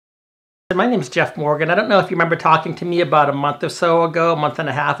My name is Jeff Morgan. I don't know if you remember talking to me about a month or so ago, a month and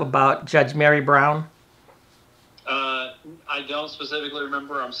a half, about Judge Mary Brown. I don't specifically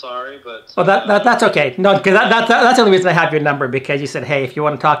remember. I'm sorry, but well, that's okay. No, because that's the only reason I have your number, because you said, hey, if you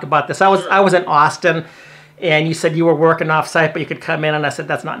want to talk about this. I was in Austin, and you said you were working off-site, but you could come in, and I said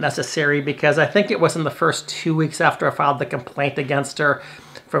that's not necessary, because I think it was in the first 2 weeks after I filed the complaint against her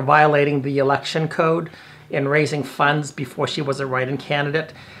for violating the election code and raising funds before she was a write-in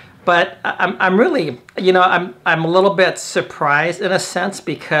candidate. But I'm really, I'm a little bit surprised in a sense,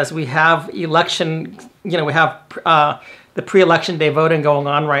 because we have election, we have the pre-election day voting going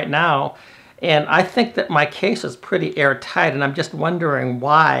on right now, and I think that my case is pretty airtight, and I'm just wondering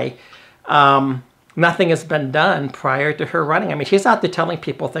why nothing has been done prior to her running. I mean, she's out there telling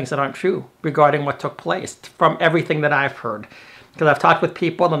people things that aren't true regarding what took place, from everything that I've heard, because I've talked with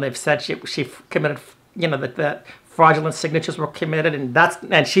people and they've said she committed, that fraudulent signatures were committed,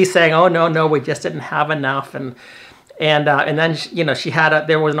 and she's saying, oh no, we just didn't have enough, and then she had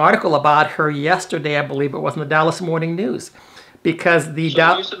there was an article about her yesterday, I believe it was, in the Dallas Morning News, because the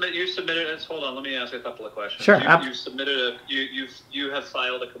you submitted. Hold on, let me ask you a couple of questions. Sure. You submitted you have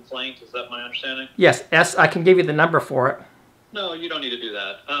filed a complaint. Is that my understanding? Yes. I can give you the number for it. No, you don't need to do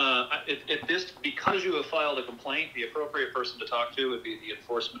that. Because you have filed a complaint, the appropriate person to talk to would be the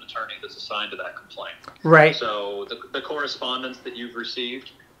enforcement attorney that's assigned to that complaint. Right. So the correspondence that you've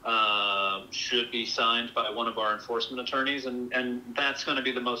received should be signed by one of our enforcement attorneys, and that's going to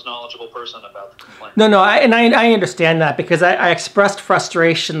be the most knowledgeable person about the complaint. No, I understand that, because I expressed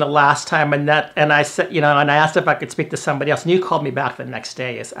frustration the last time, and I said, and I asked if I could speak to somebody else, and you called me back the next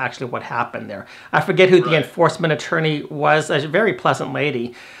day. Is actually what happened there. I forget who the enforcement attorney was. A very pleasant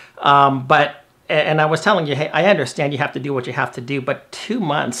lady, and I was telling you, hey, I understand you have to do what you have to do, but 2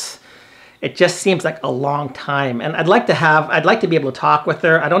 months. It just seems like a long time, and I'd like to be able to talk with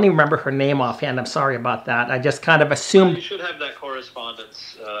her. I don't even remember her name offhand. I'm sorry about that. I just kind of assumed. You should have that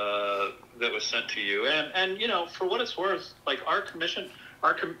correspondence that was sent to you, and for what it's worth, like our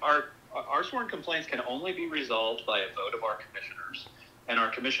sworn complaints can only be resolved by a vote of our commissioners, and our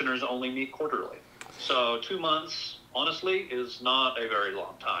commissioners only meet quarterly. So 2 months, honestly, is not a very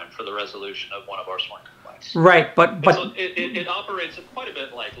long time for the resolution of one of our sworn complaints. Right, but it operates quite a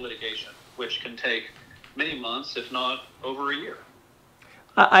bit like litigation, which can take many months, if not over a year.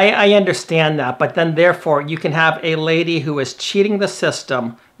 I understand that, but then therefore you can have a lady who is cheating the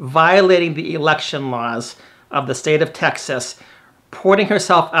system, violating the election laws of the state of Texas, putting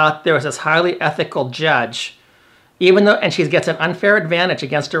herself out there as this highly ethical judge, and she gets an unfair advantage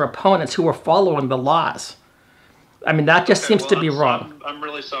against her opponents who are following the laws. I mean, that just seems to be wrong. I'm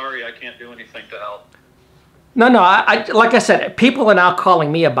really sorry. I can't do anything to help. No, like I said, people are now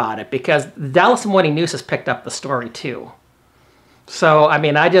calling me about it, because the Dallas Morning News has picked up the story too. So, I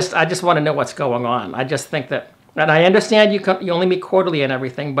mean, I just want to know what's going on. I just think that, and I understand you only meet quarterly and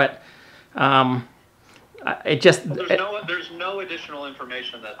everything, but there's no additional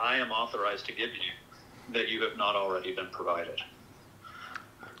information that I am authorized to give you that you have not already been provided.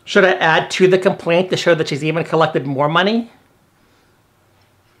 Should I add to the complaint to show that she's even collected more money?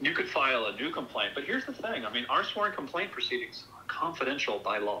 You could file a new complaint, but here's the thing. I mean, our sworn complaint proceedings are confidential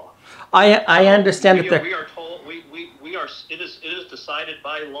by law. I understand that we are told it is decided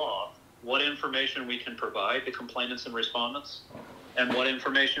by law what information we can provide to complainants and respondents, and what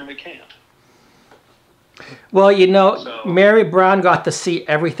information we can't. Well, Mary Brown got to see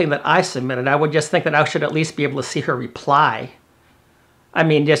everything that I submitted. I would just think that I should at least be able to see her reply. I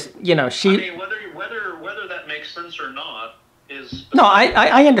mean, she. I mean, whether that makes sense or not is. No,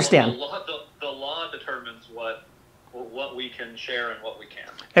 I understand. The law determines what we can share and what we can't.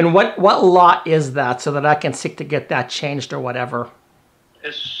 And what law is that, so that I can seek to get that changed or whatever?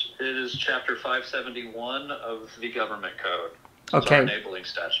 It is Chapter 571 of the Government Code. It's okay. Our enabling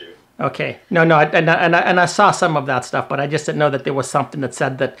statute. Okay. No, and I saw some of that stuff, but I just didn't know that there was something that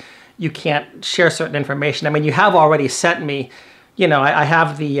said that you can't share certain information. I mean, you have already sent me. I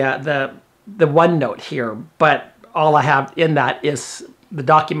have the OneNote here, but all I have in that is the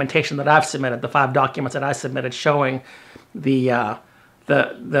documentation that I've submitted, the 5 documents that I submitted showing the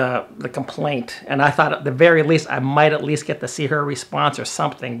complaint. And I thought at the very least I might at least get to see her response or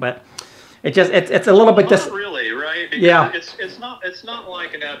something, but it's a little bit not really, right? Because yeah. It's not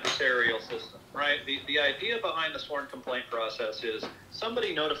like an adversarial system, right? The idea behind the sworn complaint process is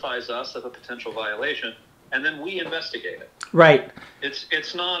somebody notifies us of a potential violation, and then we investigate it. Right.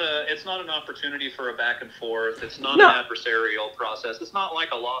 It's not an opportunity for a back and forth. It's not an adversarial process. It's not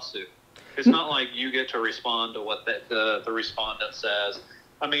like a lawsuit. It's not like you get to respond to what the respondent says.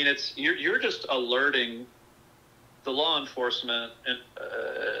 I mean, you're just alerting the law enforcement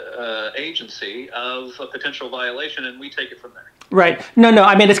agency of a potential violation, and we take it from there. Right. No.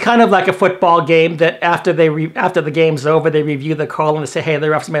 I mean, it's kind of like a football game that after the game's over, they review the call and they say, hey, the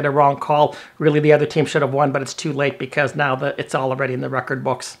refs made a wrong call. Really, the other team should have won, but it's too late because now it's all already in the record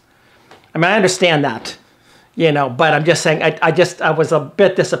books. I mean, I understand that, but I'm just saying I was a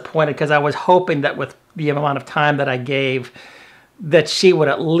bit disappointed because I was hoping that with the amount of time that I gave, that she would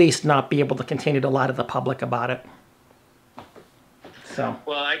at least not be able to continue to lie to the public about it. So.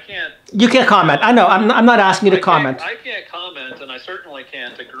 Well, I can't. You can't comment. I know. I'm not asking you to comment. I can't comment, and I certainly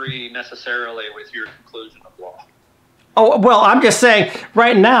can't agree necessarily with your conclusion of law. Oh well, I'm just saying.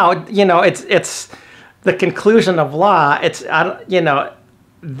 Right now, it's the conclusion of law.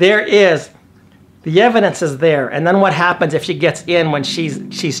 There is the evidence is there, and then what happens if she gets in when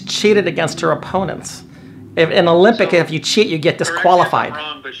she's cheated against her opponents? If in Olympic, if you cheat, you get disqualified. Correct me if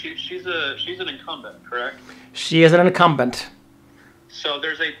I'm wrong, but she's an incumbent, correct? She is an incumbent. So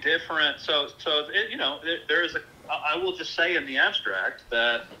there's a different. There is a. I will just say in the abstract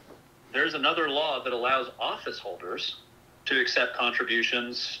that there's another law that allows office holders to accept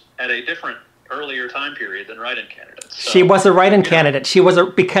contributions at a different earlier time period than write-in candidates. So, she was a write-in candidate.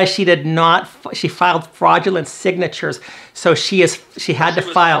 Because she did not. She filed fraudulent signatures, so she had to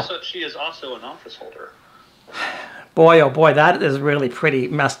file. She is also an office holder. Boy, oh boy, that is really pretty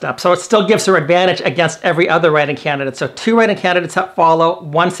messed up. So it still gives her advantage against every other write-in candidate. So 2 write-in candidates follow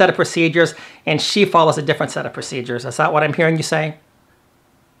one set of procedures, and she follows a different set of procedures. Is that what I'm hearing you say?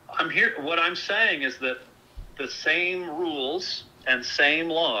 What I'm saying is that the same rules and same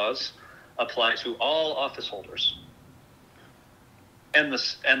laws apply to all office holders. And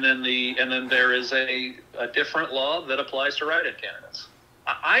then there is a different law that applies to write-in candidates.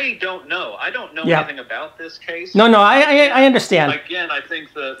 I don't know. I don't know anything about this case. No, I understand. Again, I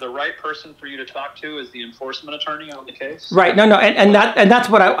think the right person for you to talk to is the enforcement attorney on the case. Right. No, and that's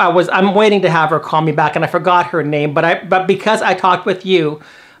what I'm waiting to have her call me back, and I forgot her name, but because I talked with you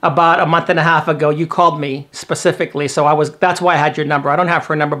about a month and a half ago, you called me specifically, so that's why I had your number. I don't have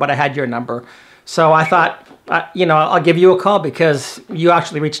her number, but I had your number. So I thought, I'll give you a call because you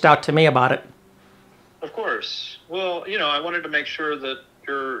actually reached out to me about it. Of course. Well, I wanted to make sure that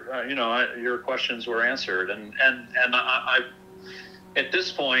your questions were answered, and I at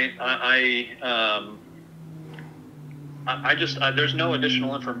this point there's no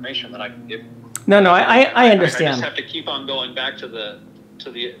additional information that I can give. No, I understand. I just have to keep on going back to the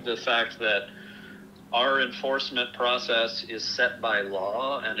fact that our enforcement process is set by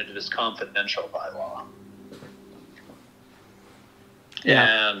law and it is confidential by law.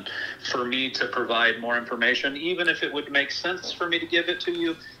 Yeah. And for me to provide more information, even if it would make sense for me to give it to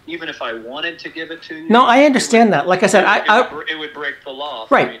you, even if I wanted to give it to you. No, I understand that. Like I said, it would break the law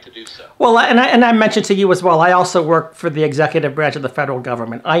for me to do so. Well, and I mentioned to you as well, I also work for the executive branch of the federal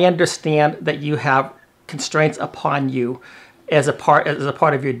government. I understand that you have constraints upon you as a part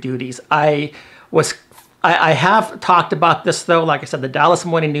of your duties. I have talked about this, though. Like I said, the Dallas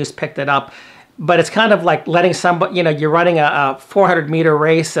Morning News picked it up. But it's kind of like letting somebody, you're running a 400-meter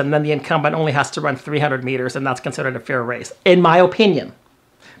race, and then the incumbent only has to run 300 meters, and that's considered a fair race, in my opinion.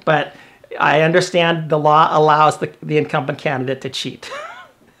 But I understand the law allows the incumbent candidate to cheat,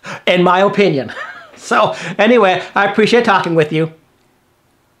 in my opinion. So anyway, I appreciate talking with you.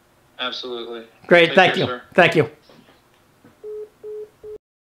 Absolutely. Great. Thank you. Sir. Thank you.